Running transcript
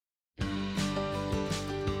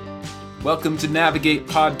Welcome to Navigate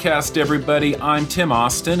Podcast, everybody. I'm Tim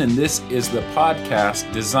Austin, and this is the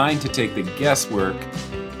podcast designed to take the guesswork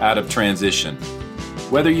out of transition.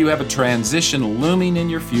 Whether you have a transition looming in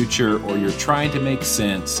your future or you're trying to make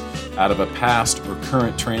sense out of a past or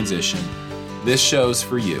current transition, this show's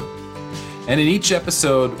for you. And in each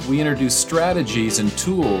episode, we introduce strategies and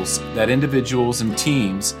tools that individuals and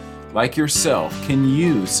teams like yourself can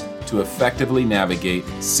use to effectively navigate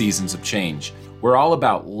seasons of change. We're all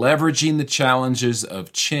about leveraging the challenges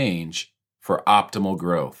of change for optimal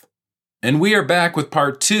growth. And we are back with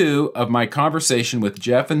part 2 of my conversation with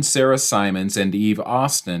Jeff and Sarah Simons and Eve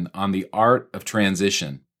Austin on the art of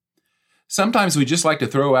transition. Sometimes we just like to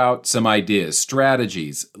throw out some ideas,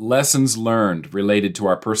 strategies, lessons learned related to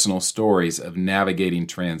our personal stories of navigating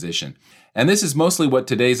transition. And this is mostly what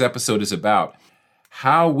today's episode is about.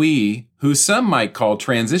 How we, who some might call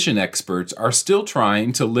transition experts, are still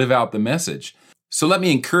trying to live out the message. So let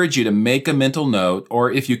me encourage you to make a mental note,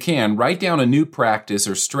 or if you can, write down a new practice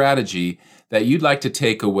or strategy that you'd like to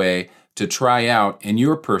take away to try out in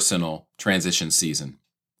your personal transition season.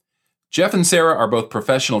 Jeff and Sarah are both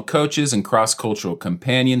professional coaches and cross-cultural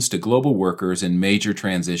companions to global workers in major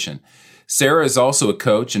transition. Sarah is also a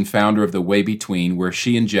coach and founder of The Way Between, where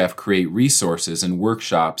she and Jeff create resources and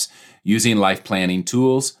workshops using life planning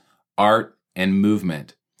tools, art, and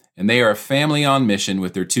movement. And they are a family on mission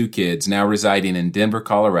with their 2 kids, now residing in Denver,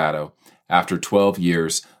 Colorado, after 12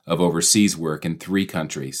 years of overseas work in 3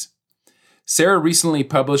 countries. Sarah recently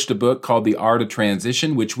published a book called The Art of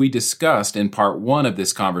Transition, which we discussed in part 1 of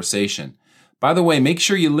this conversation. By the way, make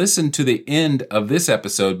sure you listen to the end of this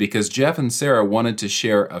episode because Jeff and Sarah wanted to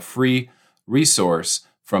share a free resource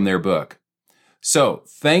from their book. So,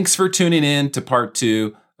 thanks for tuning in to part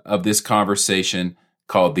 2 of this conversation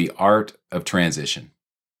called The Art of Transition.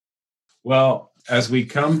 Well, as we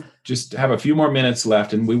just have a few more minutes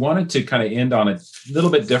left, and we wanted to kind of end on a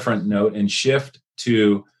little bit different note and shift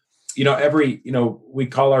to, we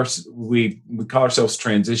call ourselves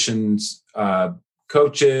transitions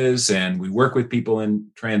coaches, and we work with people in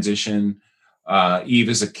transition. Eve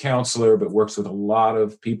is a counselor, but works with a lot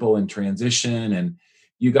of people in transition, and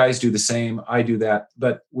you guys do the same. I do that,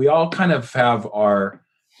 but we all kind of have our,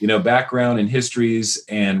 background and histories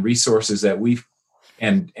and resources that we've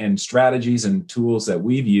and strategies and tools that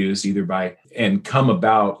we've used and come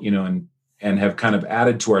about, and have kind of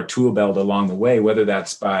added to our tool belt along the way, whether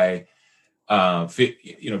that's by, trial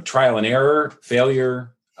and error,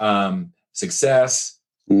 failure, success,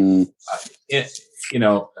 the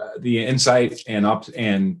insight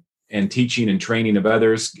and teaching and training of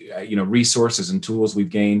others, resources and tools we've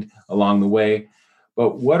gained along the way.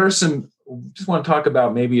 But just want to talk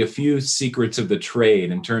about maybe a few secrets of the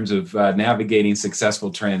trade in terms of navigating successful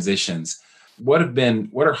transitions. What have been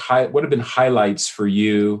highlights for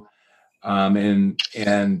you? And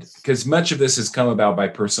because much of this has come about by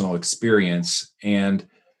personal experience, and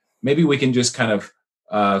maybe we can just kind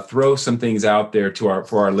of throw some things out there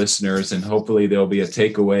for our listeners, and hopefully there'll be a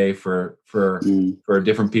takeaway for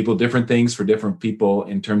different people, different things for different people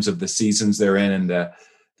in terms of the seasons they're in and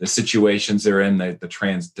the situations they're in,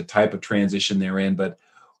 the type of transition they're in. But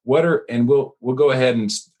we'll go ahead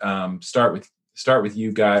and start with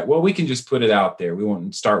you guys. Well, we can just put it out there. We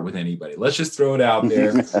won't start with anybody. Let's just throw it out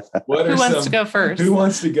there. Who wants to go first? Who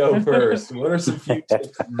wants to go first? What are some few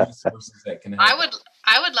tips and resources that can help?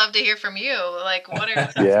 I would love to hear from you. Like, what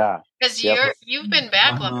are because you've been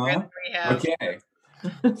back longer than we have. Okay.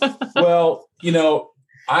 Well,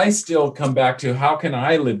 I still come back to how can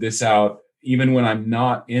I live this out even when I'm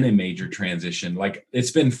not in a major transition. Like, it's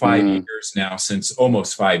been 5 years now,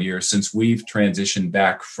 almost 5 years since we've transitioned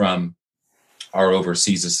back from our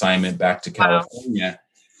overseas assignment back to California.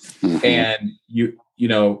 Wow. And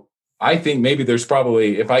I think maybe there's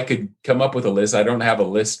probably, if I could come up with a list, I don't have a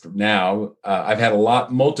list now. I've had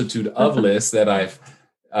multitude of lists that I've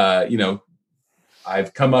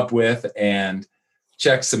come up with and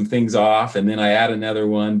checked some things off, and then I add another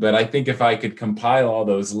one. But I think if I could compile all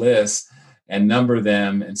those lists and number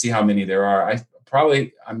them and see how many there are,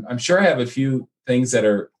 I'm sure I have a few things that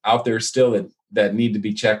are out there still that need to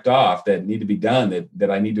be checked off, that need to be done,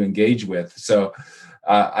 that I need to engage with. So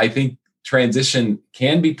I think transition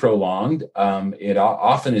can be prolonged. It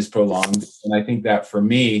often is prolonged. And I think that for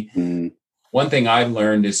me, one thing I've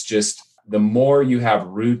learned is just the more you have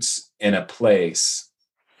roots in a place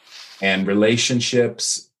and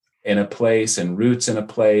relationships in a place and roots in a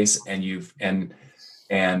place,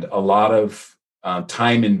 and a lot of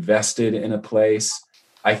time invested in a place,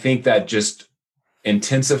 I think that just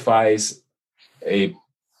intensifies a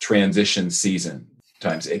transition season.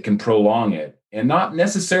 Times it can prolong it, and not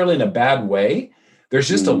necessarily in a bad way, there's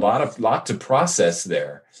just a lot to process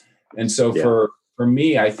there. And so for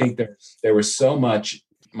me, I think there was so much,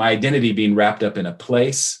 my identity being wrapped up in a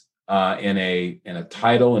place, in a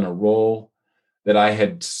title, in a role that I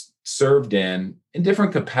had served in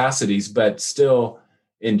different capacities, but still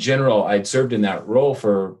in general, I'd served in that role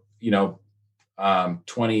for,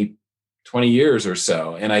 20 years or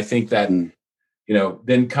so. And I think that,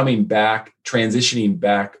 then coming back, transitioning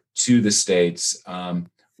back to the States,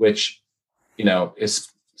 which,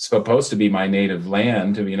 is supposed to be my native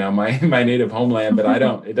land, my native homeland, but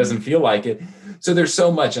it doesn't feel like it. So there's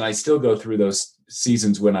so much. And I still go through those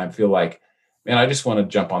seasons when I feel like, man, I just want to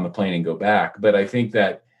jump on the plane and go back. But I think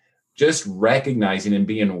that just recognizing and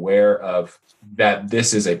being aware of that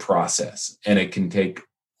this is a process, and it can take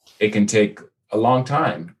a long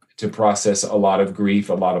time to process a lot of grief,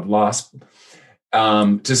 a lot of loss,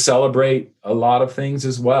 to celebrate a lot of things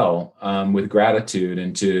as well, with gratitude,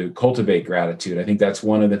 and to cultivate gratitude. I think that's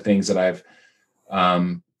one of the things that I've,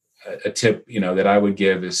 a tip, that I would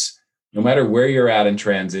give is, no matter where you're at in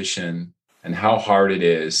transition and how hard it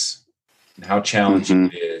is and how challenging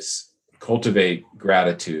it is, cultivate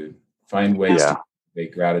gratitude, find ways to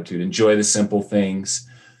cultivate gratitude, enjoy the simple things.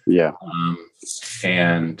 Yeah.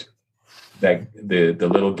 And that the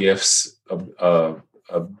little gifts of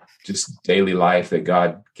just daily life that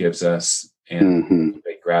God gives us, and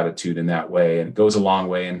cultivate gratitude in that way. And it goes a long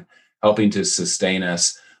way in helping to sustain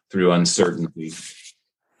us through uncertainty.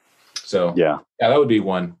 So that would be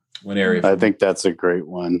one area. I think that's a great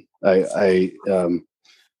one. I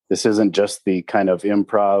this isn't just the kind of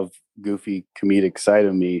improv, goofy, comedic side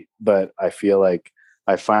of me, but I feel like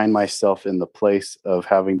I find myself in the place of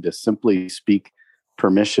having to simply speak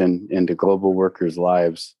permission into global workers'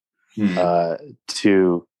 lives,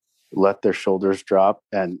 to let their shoulders drop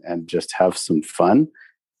and just have some fun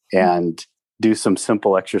and do some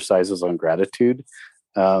simple exercises on gratitude.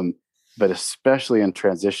 But especially in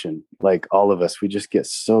transition, like all of us, we just get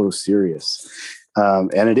so serious.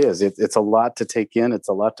 And it's a lot to take in. It's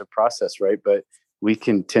a lot to process, right? But we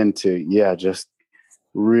can tend to, just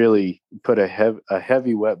really put a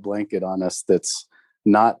heavy, wet blanket on us that's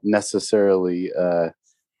not necessarily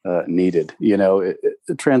needed.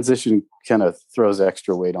 The transition kind of throws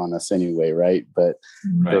extra weight on us anyway, right? But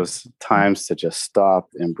those times to just stop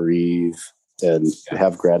and breathe and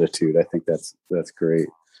have gratitude, I think that's great.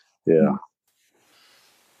 Yeah.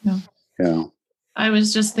 I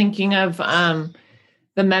was just thinking of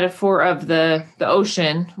the metaphor of the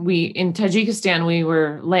ocean. In Tajikistan, we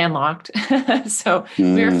were landlocked. So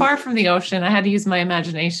we were far from the ocean. I had to use my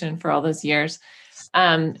imagination for all those years.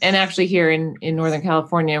 And actually here in Northern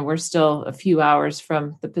California, we're still a few hours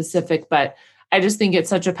from the Pacific, but I just think it's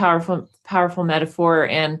such a powerful metaphor.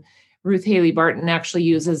 And Ruth Haley Barton actually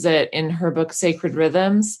uses it in her book, Sacred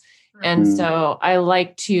Rhythms. And so I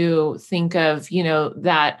like to think of,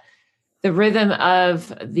 that the rhythm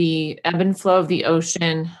of the ebb and flow of the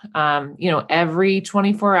ocean, every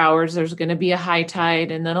 24 hours, there's going to be a high tide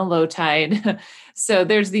and then a low tide. So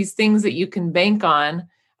there's these things that you can bank on.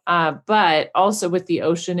 But also with the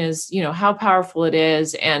ocean is, how powerful it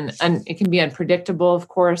is. And it can be unpredictable, of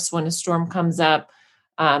course, when a storm comes up,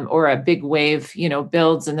 or a big wave,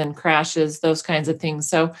 builds and then crashes, those kinds of things.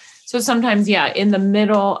 So sometimes, in the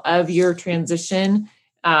middle of your transition,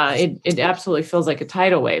 it absolutely feels like a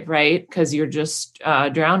tidal wave, right? Because you're just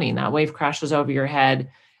drowning. That wave crashes over your head.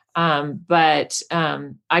 But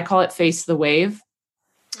I call it face the wave,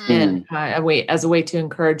 and as a way to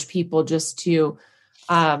encourage people just to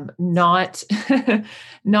not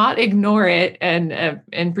ignore it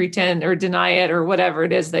and pretend or deny it or whatever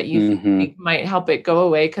it is that you think might help it go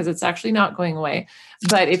away, because it's actually not going away.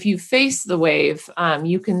 But if you face the wave,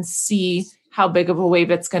 you can see how big of a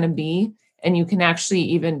wave it's going to be, and you can actually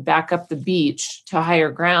even back up the beach to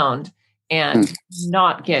higher ground and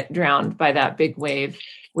not get drowned by that big wave,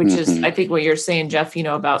 which is, I think, what you're saying, Jeff,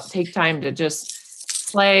 about take time to just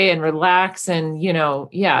play and relax and,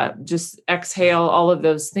 just exhale, all of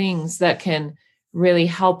those things that can really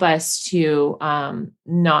help us to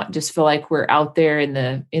not just feel like we're out there in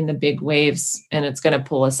the big waves and it's going to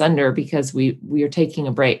pull us under, because we are taking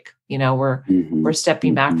a break. We're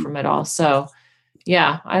stepping back from it all. So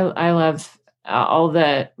I love all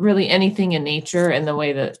the really anything in nature and the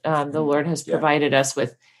way that the Lord has provided us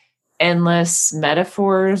with endless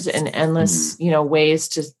metaphors and endless, ways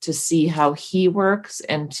to see how he works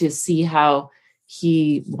and to see how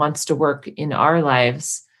he wants to work in our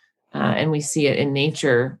lives. And we see it in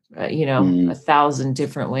nature, 1,000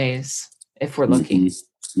 different ways if we're looking.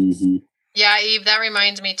 Yeah, Eve, that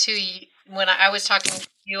reminds me too, when I was talking to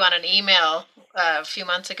you on an email a few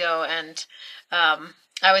months ago, and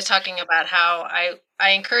I was talking about how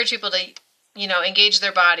I encourage people to, engage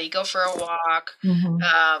their body, go for a walk,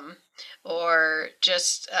 or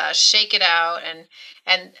just shake it out.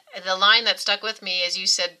 And the line that stuck with me is you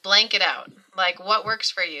said, blank it out. Like, what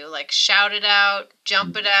works for you? Like, shout it out,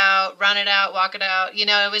 jump it out, run it out, walk it out.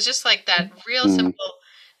 It was just like that real simple,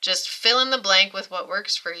 just fill in the blank with what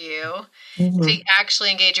works for you to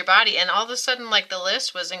actually engage your body. And all of a sudden, like, the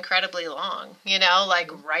list was incredibly long,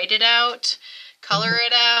 like, write it out, color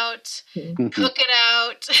it out, cook it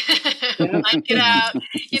out, blank it out.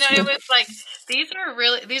 It was like, these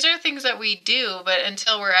are things that we do, but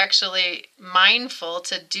until we're actually mindful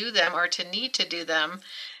to do them or to need to do them,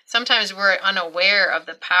 sometimes we're unaware of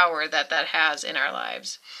the power that has in our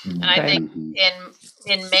lives. And I think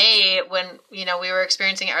in May, when, we were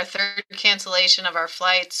experiencing our third cancellation of our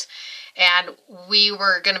flights, and we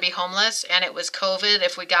were going to be homeless, and it was COVID.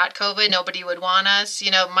 If we got COVID, nobody would want us.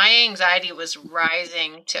 My anxiety was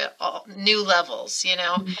rising to new levels,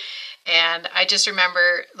 and I just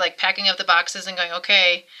remember like packing up the boxes and going,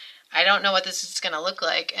 okay, I don't know what this is going to look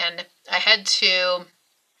like. And I had to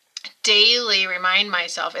daily remind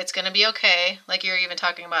myself it's going to be okay. Like you're even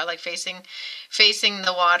talking about, like facing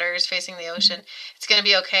the waters, facing the ocean. It's going to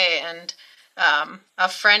be okay. And a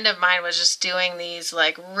friend of mine was just doing these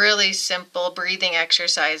like really simple breathing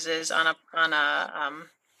exercises on a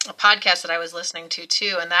podcast that I was listening to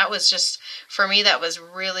too. And that was just, for me, that was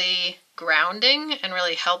really grounding and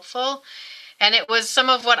really helpful. And it was some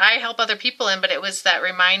of what I help other people in, but it was that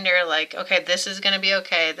reminder, like, okay, this is going to be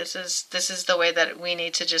okay. This is the way that we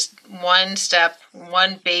need to just one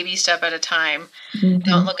baby step at a time.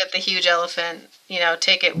 Don't look at the huge elephant,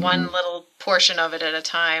 take it one little portion of it at a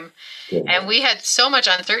time. And we had so much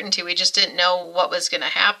uncertainty. We just didn't know what was going to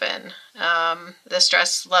happen. The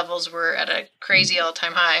stress levels were at a crazy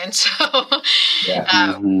all-time high. And so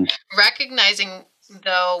recognizing,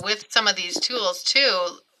 though, with some of these tools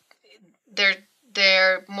too,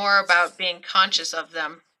 they're more about being conscious of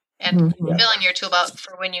them and filling your tool belt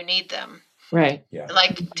for when you need them. Right. Yeah.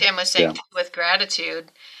 Like Tim was saying, with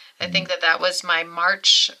gratitude, I think that was my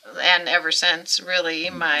march, and ever since, really,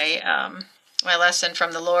 my my lesson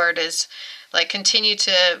from the Lord is like continue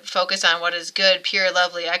to focus on what is good, pure,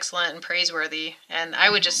 lovely, excellent, and praiseworthy. And I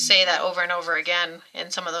would just say that over and over again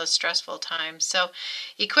in some of those stressful times. So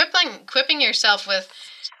equipping yourself with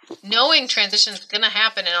knowing transition is going to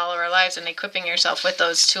happen in all of our lives, and equipping yourself with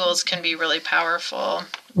those tools can be really powerful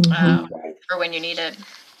for when you need it.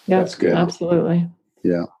 Yeah, that's good. Absolutely.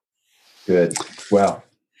 Yeah. Good. Well,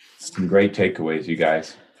 some great takeaways, you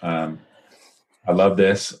guys. I love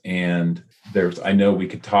this. And I know we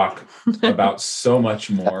could talk about so much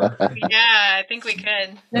more. Yeah, I think we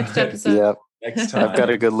could. Next episode. Yep. Next time. I've got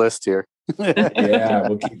a good list here. Yeah,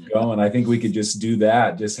 we'll keep going. I think we could just do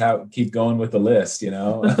that. Just keep going with the list,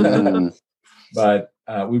 But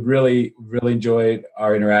we really, really enjoyed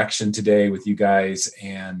our interaction today with you guys.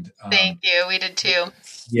 And thank you. We did too.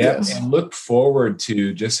 Yeah, yes. And look forward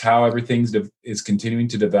to just how everything is continuing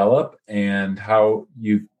to develop, and how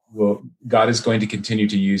God is going to continue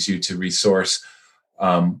to use you to resource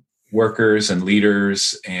workers and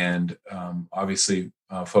leaders, and obviously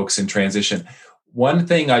folks in transition. One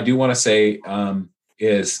thing I do want to say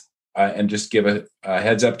is, and just give a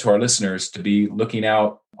heads up to our listeners, to be looking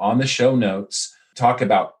out on the show notes. We've talked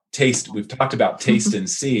about taste and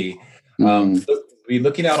see. Be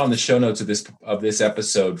looking out on the show notes of this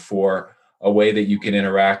episode for a way that you can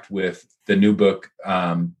interact with the new book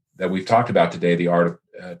that we've talked about today, The Art of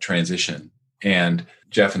Transition. And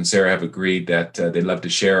Jeff and Sarah have agreed that they'd love to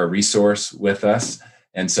share a resource with us.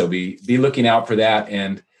 And so be looking out for that.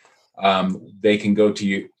 And they can go to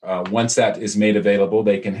you once that is made available.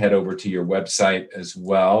 They can head over to your website as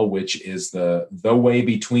well, which is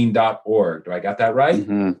thewaybetween.org. Do I got that right?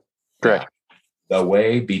 Mm-hmm. Correct.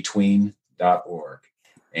 Thewaybetween.org.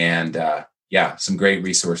 And some great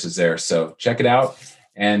resources there. So check it out.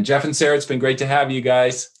 And Jeff and Sarah, it's been great to have you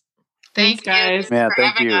guys. Thanks, guys. Man,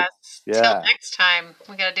 thank you. Us. Yeah. Till next time,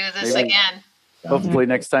 we got to do this again. Hopefully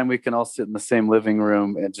next time we can all sit in the same living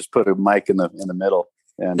room and just put a mic in the middle.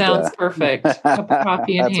 And, sounds perfect. Cup of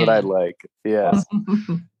coffee in that's hand. what I'd like. Yes.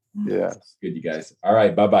 Yes. Good, you guys. All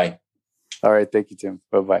right. Bye-bye. All right. Thank you, Tim.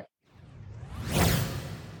 Bye-bye.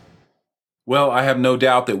 Well, I have no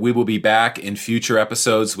doubt that we will be back in future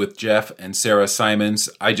episodes with Jeff and Sarah Simons.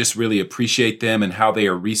 I just really appreciate them and how they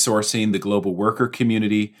are resourcing the global worker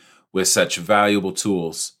community with such valuable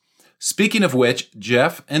tools. Speaking of which,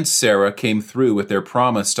 Jeff and Sarah came through with their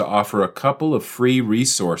promise to offer a couple of free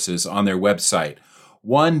resources on their website.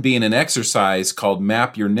 One being an exercise called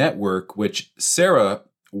Map Your Network, which Sarah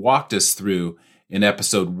walked us through in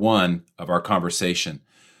episode 1 of our conversation.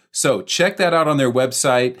 So check that out on their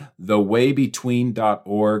website,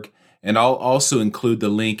 thewaybetween.org, and I'll also include the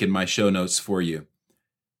link in my show notes for you.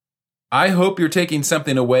 I hope you're taking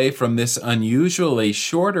something away from this unusually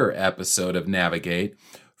shorter episode of Navigate.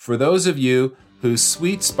 For those of you whose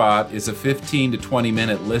sweet spot is a 15 to 20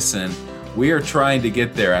 minute listen, we are trying to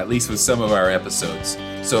get there, at least with some of our episodes.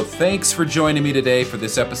 So thanks for joining me today for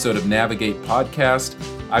this episode of Navigate Podcast.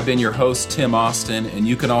 I've been your host, Tim Austin, and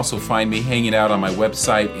you can also find me hanging out on my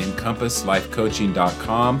website,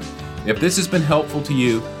 EncompassLifeCoaching.com. If this has been helpful to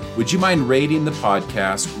you, would you mind rating the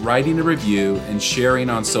podcast, writing a review, and sharing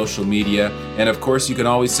on social media? And of course, you can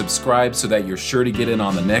always subscribe so that you're sure to get in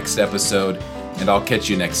on the next episode, and I'll catch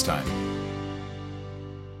you next time.